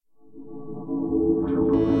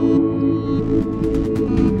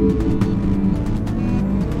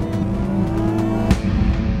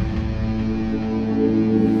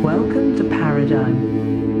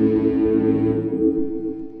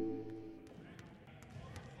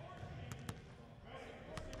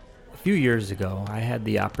few years ago, I had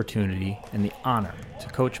the opportunity and the honor to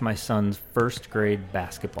coach my son's first grade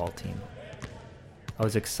basketball team. I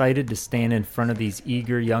was excited to stand in front of these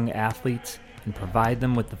eager young athletes and provide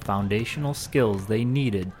them with the foundational skills they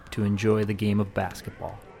needed to enjoy the game of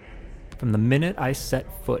basketball. From the minute I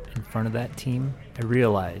set foot in front of that team, I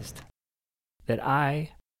realized that I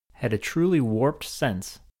had a truly warped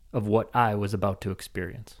sense of what I was about to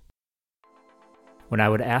experience. When I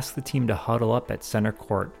would ask the team to huddle up at center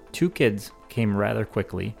court, two kids came rather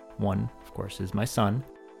quickly. One, of course, is my son.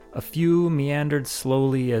 A few meandered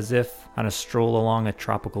slowly as if on a stroll along a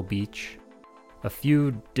tropical beach. A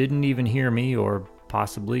few didn't even hear me or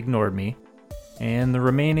possibly ignored me. And the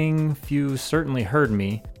remaining few certainly heard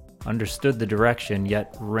me, understood the direction,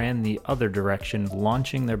 yet ran the other direction,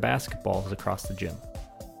 launching their basketballs across the gym.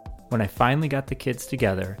 When I finally got the kids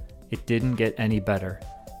together, it didn't get any better,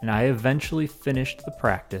 and I eventually finished the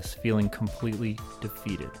practice feeling completely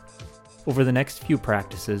defeated. Over the next few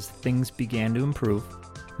practices, things began to improve.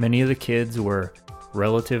 Many of the kids were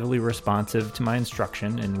relatively responsive to my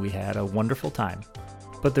instruction, and we had a wonderful time.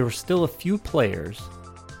 But there were still a few players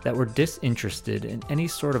that were disinterested in any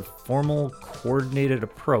sort of formal, coordinated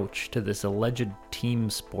approach to this alleged team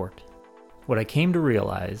sport. What I came to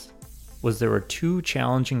realize was there were two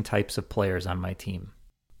challenging types of players on my team.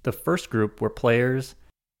 The first group were players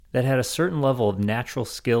that had a certain level of natural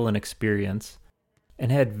skill and experience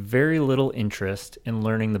and had very little interest in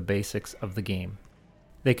learning the basics of the game.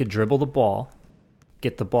 They could dribble the ball,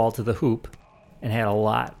 get the ball to the hoop, and had a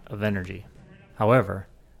lot of energy. However,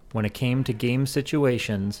 when it came to game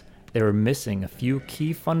situations, they were missing a few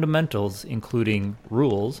key fundamentals, including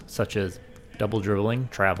rules such as double dribbling,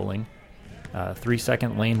 traveling,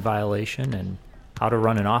 3-second lane violation, and how to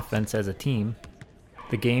run an offense as a team.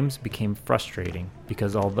 The games became frustrating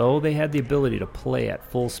because although they had the ability to play at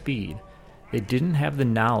full speed, they didn't have the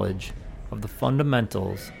knowledge of the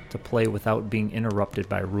fundamentals to play without being interrupted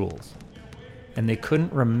by rules. And they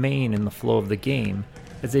couldn't remain in the flow of the game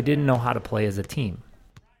as they didn't know how to play as a team.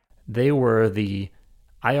 They were the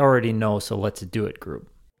 "I already know, so let's do it" group.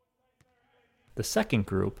 The second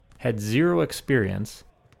group had zero experience,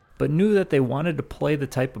 but knew that they wanted to play the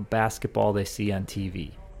type of basketball they see on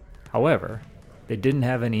TV. However, they didn't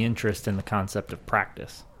have any interest in the concept of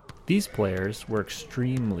practice. These players were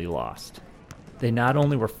extremely lost. They not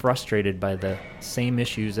only were frustrated by the same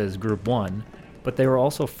issues as Group 1, but they were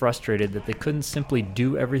also frustrated that they couldn't simply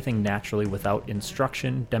do everything naturally without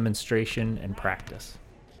instruction, demonstration, and practice.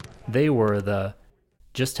 They were the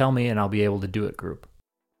 "just tell me and I'll be able to do it" group.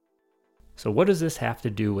 So what does this have to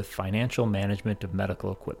do with financial management of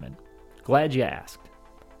medical equipment? Glad you asked.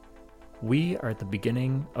 We are at the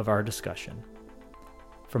beginning of our discussion.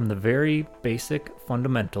 From the very basic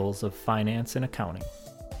fundamentals of finance and accounting.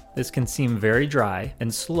 This can seem very dry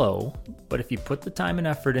and slow, but if you put the time and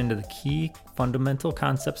effort into the key fundamental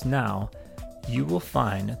concepts now, you will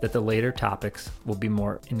find that the later topics will be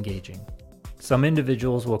more engaging. Some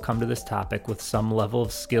individuals will come to this topic with some level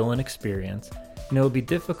of skill and experience, and it will be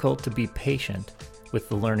difficult to be patient with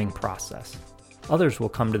the learning process. Others will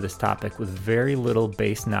come to this topic with very little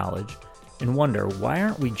base knowledge and wonder, why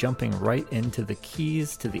aren't we jumping right into the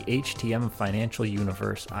keys to the HTM financial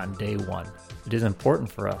universe on day one? It is important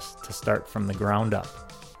for us to start from the ground up,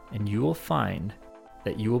 and you will find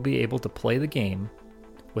that you will be able to play the game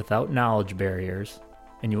without knowledge barriers,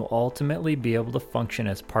 and you will ultimately be able to function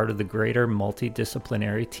as part of the greater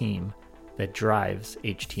multidisciplinary team that drives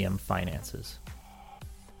HTM finances.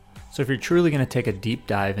 So if you're truly going to take a deep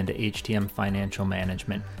dive into HTM financial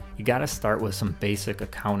management, you got to start with some basic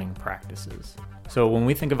accounting practices. So when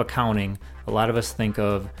we think of accounting, a lot of us think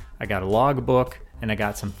of, I got a logbook and I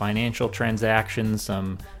got some financial transactions,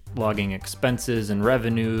 some logging expenses and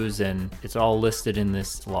revenues, and it's all listed in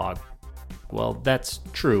this log. Well, that's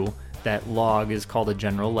true. That log is called a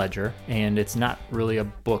general ledger, and it's not really a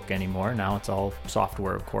book anymore. Now it's all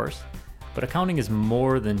software, of course. But accounting is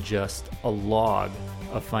more than just a log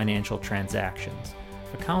of financial transactions.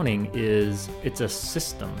 Accounting it's a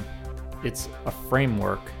system, it's a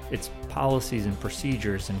framework, it's policies and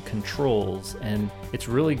procedures and controls, and it's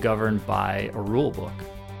really governed by a rule book.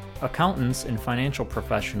 Accountants and financial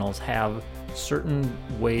professionals have certain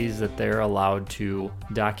ways that they're allowed to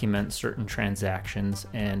document certain transactions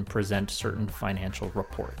and present certain financial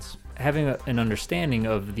reports. Having an understanding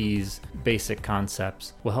of these basic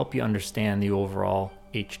concepts will help you understand the overall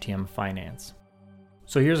HTM finance.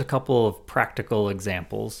 So here's a couple of practical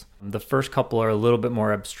examples. The first couple are a little bit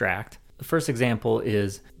more abstract. The first example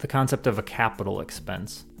is the concept of a capital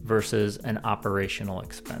expense versus an operational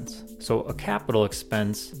expense. So a capital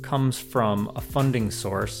expense comes from a funding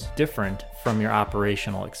source different from your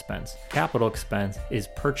operational expense. Capital expense is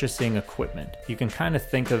purchasing equipment. You can kind of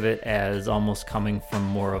think of it as almost coming from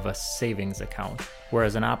more of a savings account,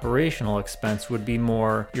 whereas an operational expense would be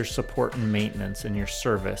more your support and maintenance and your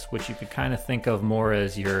service, which you could kind of think of more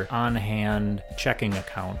as your on-hand checking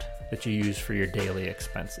account that you use for your daily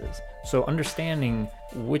expenses. So understanding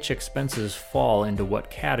which expenses fall into what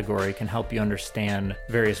category can help you understand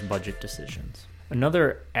various budget decisions.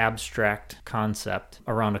 Another abstract concept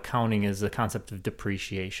around accounting is the concept of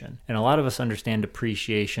depreciation. And a lot of us understand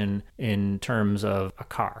depreciation in terms of a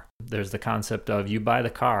car. There's the concept of you buy the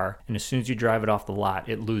car, and as soon as you drive it off the lot,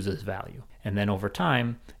 it loses value. And then over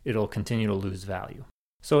time, it'll continue to lose value.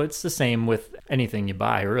 So it's the same with anything you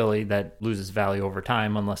buy, really, that loses value over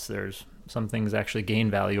time, unless there's some things actually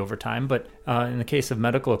gain value over time. But in the case of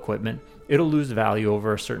medical equipment, it'll lose value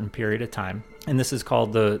over a certain period of time. And this is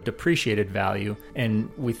called the depreciated value.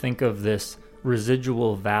 And we think of this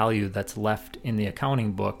residual value that's left in the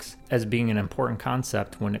accounting books as being an important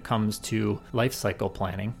concept when it comes to life cycle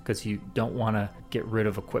planning, because you don't want to get rid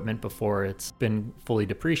of equipment before it's been fully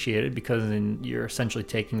depreciated, because then you're essentially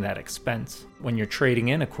taking that expense. When you're trading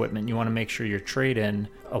in equipment, you want to make sure your trade-in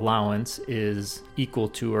allowance is equal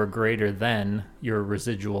to or greater than your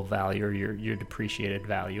residual value or your depreciated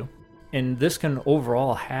value. And this can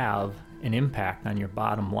overall have an impact on your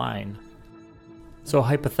bottom line. So a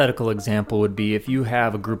hypothetical example would be if you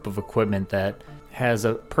have a group of equipment that has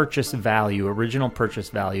a original purchase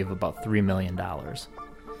value of about $3 million.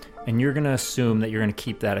 And you're going to assume that you're going to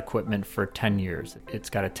keep that equipment for 10 years.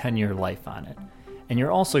 It's got a 10-year life on it. And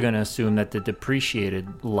you're also going to assume that the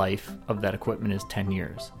depreciated life of that equipment is 10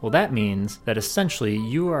 years. Well, that means that essentially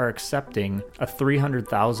you are accepting a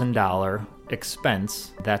 $300,000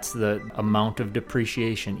 expense. That's the amount of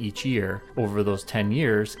depreciation each year over those 10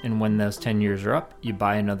 years. And when those 10 years are up, you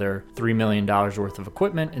buy another $3 million worth of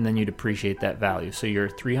equipment, and then you depreciate that value. So your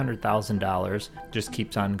 $300,000 just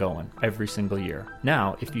keeps on going every single year.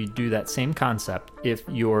 Now, if you do that same concept, if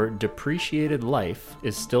your depreciated life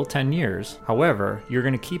is still 10 years, however, you're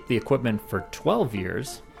going to keep the equipment for 12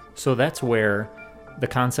 years. So that's where the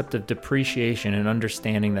concept of depreciation and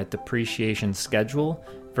understanding that depreciation schedule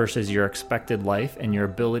versus your expected life and your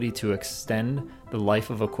ability to extend the life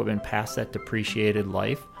of equipment past that depreciated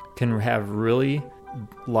life can have really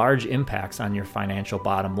large impacts on your financial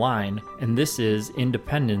bottom line. And this is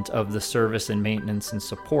independent of the service and maintenance and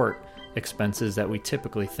support expenses that we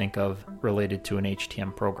typically think of related to an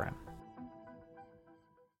HTM program.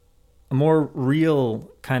 A more real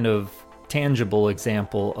kind of tangible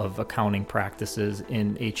example of accounting practices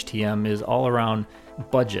in HTM is all around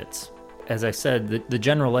budgets. As I said, the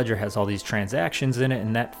general ledger has all these transactions in it,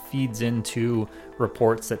 and that feeds into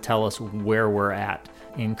reports that tell us where we're at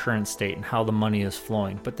in current state and how the money is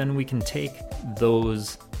flowing. But then we can take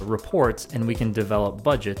those reports and we can develop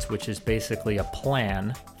budgets, which is basically a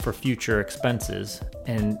plan for future expenses,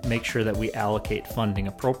 and make sure that we allocate funding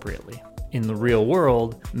appropriately. In the real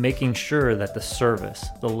world, making sure that the service,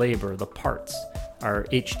 the labor, the parts, our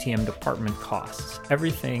HTM department costs,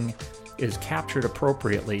 everything is captured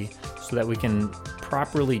appropriately so that we can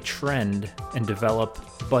properly trend and develop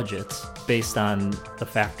budgets based on the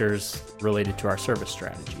factors related to our service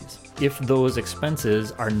strategies. If those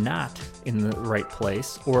expenses are not in the right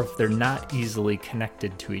place, or if they're not easily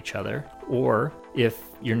connected to each other, or if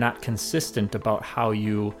you're not consistent about how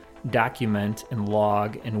you document and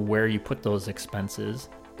log and where you put those expenses,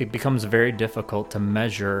 it becomes very difficult to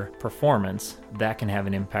measure performance. That can have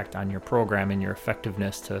an impact on your program and your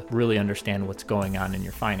effectiveness to really understand what's going on in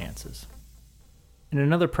your finances. And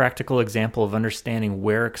another practical example of understanding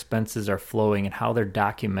where expenses are flowing and how they're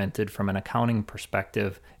documented from an accounting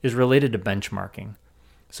perspective is related to benchmarking.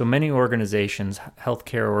 So many organizations,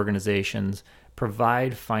 healthcare organizations,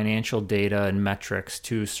 provide financial data and metrics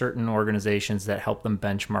to certain organizations that help them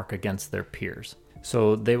benchmark against their peers.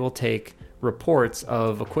 So they will take reports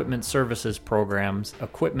of equipment services programs,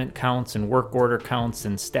 equipment counts and work order counts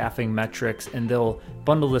and staffing metrics, and they'll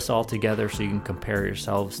bundle this all together so you can compare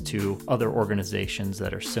yourselves to other organizations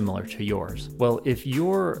that are similar to yours. Well, if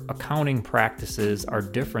your accounting practices are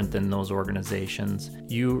different than those organizations,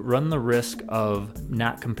 you run the risk of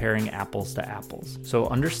not comparing apples to apples. So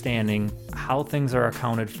understanding how things are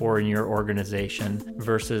accounted for in your organization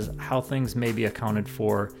versus how things may be accounted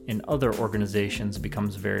for in other organizations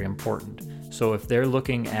becomes very important. So if they're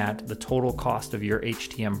looking at the total cost of your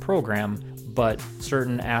HTM program, but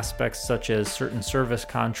certain aspects such as certain service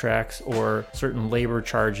contracts or certain labor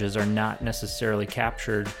charges are not necessarily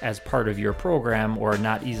captured as part of your program or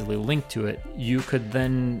not easily linked to it, you could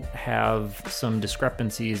then have some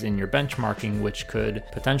discrepancies in your benchmarking, which could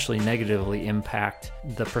potentially negatively impact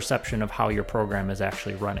the perception of how your program is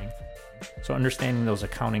actually running. So understanding those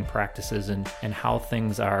accounting practices and how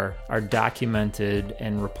things are documented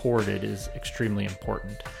and reported is extremely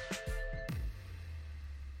important.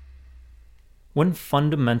 One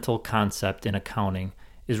fundamental concept in accounting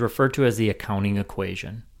is referred to as the accounting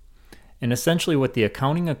equation. And essentially what the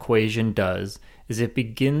accounting equation does is it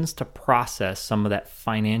begins to process some of that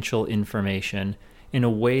financial information in a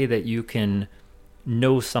way that you can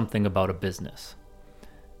know something about a business.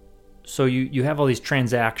 So you have all these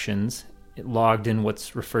transactions logged in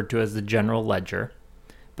what's referred to as the general ledger,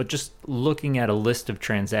 but just looking at a list of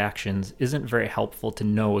transactions isn't very helpful to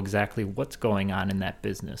know exactly what's going on in that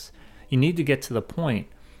business. You need to get to the point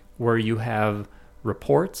where you have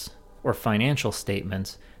reports or financial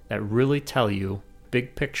statements that really tell you,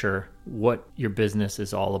 big picture, what your business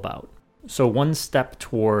is all about. So one step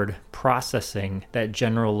toward processing that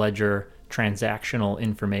general ledger transactional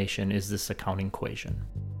information is this accounting equation.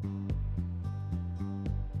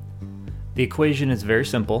 The equation is very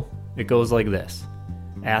simple. It goes like this: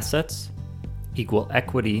 assets equal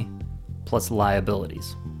equity plus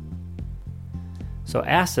liabilities. So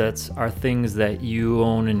assets are things that you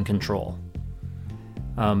own and control.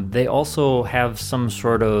 They also have some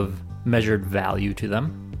sort of measured value to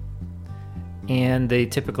them, and they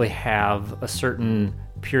typically have a certain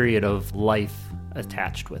period of life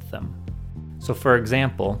attached with them. So for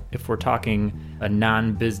example, if we're talking a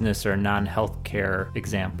non-business or non-healthcare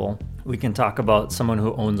example, we can talk about someone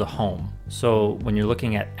who owns a home. So when you're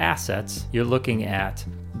looking at assets, you're looking at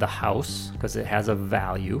the house because it has a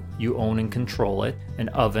value. You own and control it. An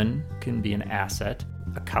oven can be an asset.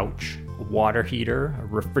 A couch, a water heater, a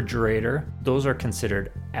refrigerator, those are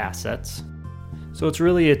considered assets. So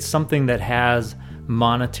it's something that has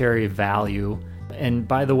monetary value. And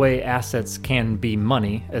by the way, assets can be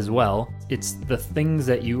money as well. It's the things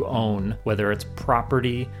that you own, whether it's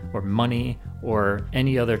property or money or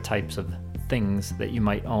any other types of things that you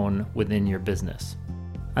might own within your business.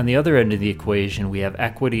 On the other end of the equation, we have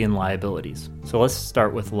equity and liabilities. So let's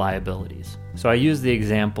start with liabilities. So I use the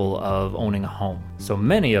example of owning a home. So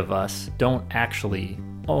many of us don't actually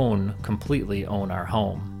completely own our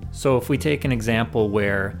home. So if we take an example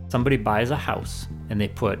where somebody buys a house and they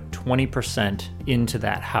put 20% into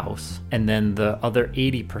that house, and then the other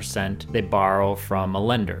 80% they borrow from a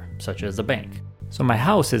lender, such as a bank. So my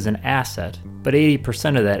house is an asset, but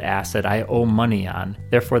 80% of that asset I owe money on.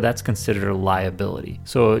 Therefore, that's considered a liability.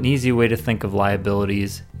 So an easy way to think of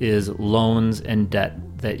liabilities is loans and debt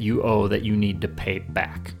that you owe that you need to pay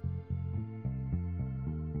back.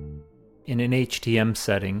 In an HTM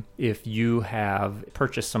setting, if you have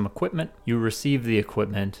purchased some equipment, you receive the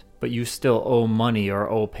equipment, but you still owe money or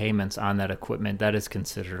owe payments on that equipment, that is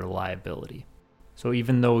considered a liability. So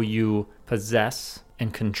even though you possess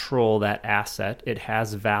and control that asset, it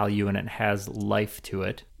has value and it has life to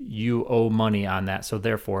it, you owe money on that, so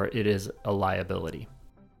therefore it is a liability.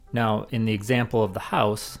 Now, in the example of the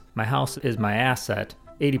house, my house is my asset,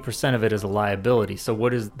 80% of it is a liability, so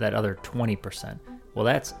what is that other 20%? Well,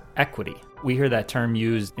 that's equity. We hear that term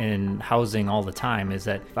used in housing all the time, is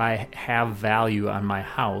that if I have value on my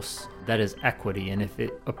house, that is equity. And if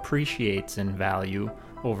it appreciates in value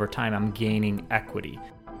over time, I'm gaining equity.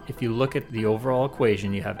 If you look at the overall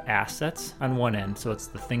equation, you have assets on one end, so it's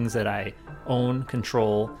the things that I own,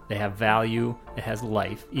 control, they have value, it has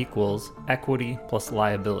life, equals equity plus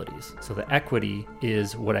liabilities. So the equity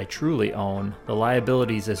is what I truly own, the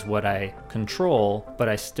liabilities is what I control, but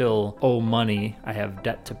I still owe money, I have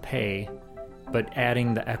debt to pay, but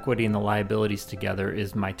adding the equity and the liabilities together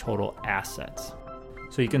is my total assets.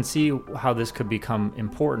 So you can see how this could become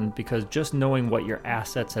important, because just knowing what your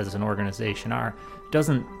assets as an organization are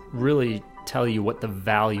doesn't really tell you what the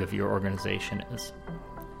value of your organization is.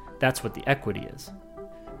 That's what the equity is.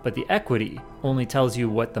 But the equity only tells you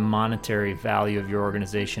what the monetary value of your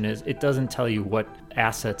organization is. It doesn't tell you what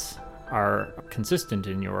assets are consistent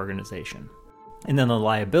in your organization. And then the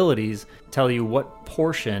liabilities tell you what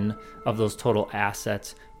portion of those total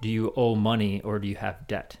assets do you owe money or do you have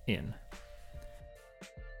debt in.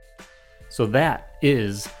 So that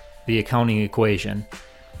is the accounting equation,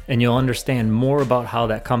 and you'll understand more about how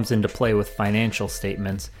that comes into play with financial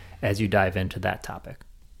statements as you dive into that topic.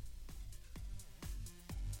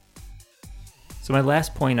 So my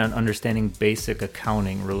last point on understanding basic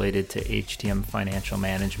accounting related to HTM financial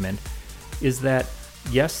management is that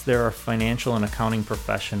yes, there are financial and accounting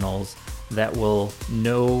professionals that will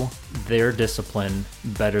know their discipline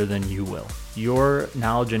better than you will. Your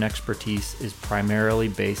knowledge and expertise is primarily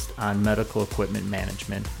based on medical equipment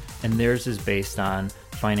management, and theirs is based on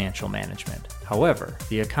financial management. However,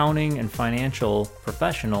 the accounting and financial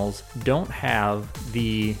professionals don't have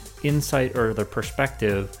the insight or the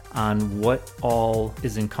perspective on what all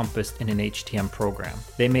is encompassed in an HTM program.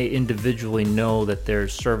 They may individually know that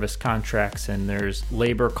there's service contracts and there's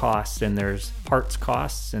labor costs and there's parts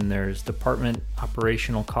costs and there's department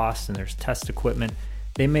operational costs and there's test equipment.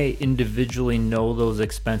 They may individually know those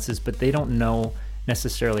expenses, but they don't know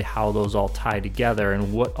necessarily how those all tie together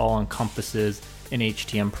and what all encompasses an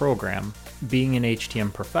HTM program. Being an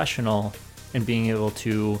HTM professional and being able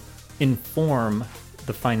to inform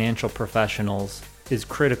the financial professionals is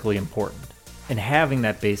critically important. And having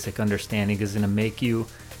that basic understanding is going to make you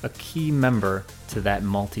a key member to that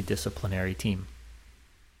multidisciplinary team.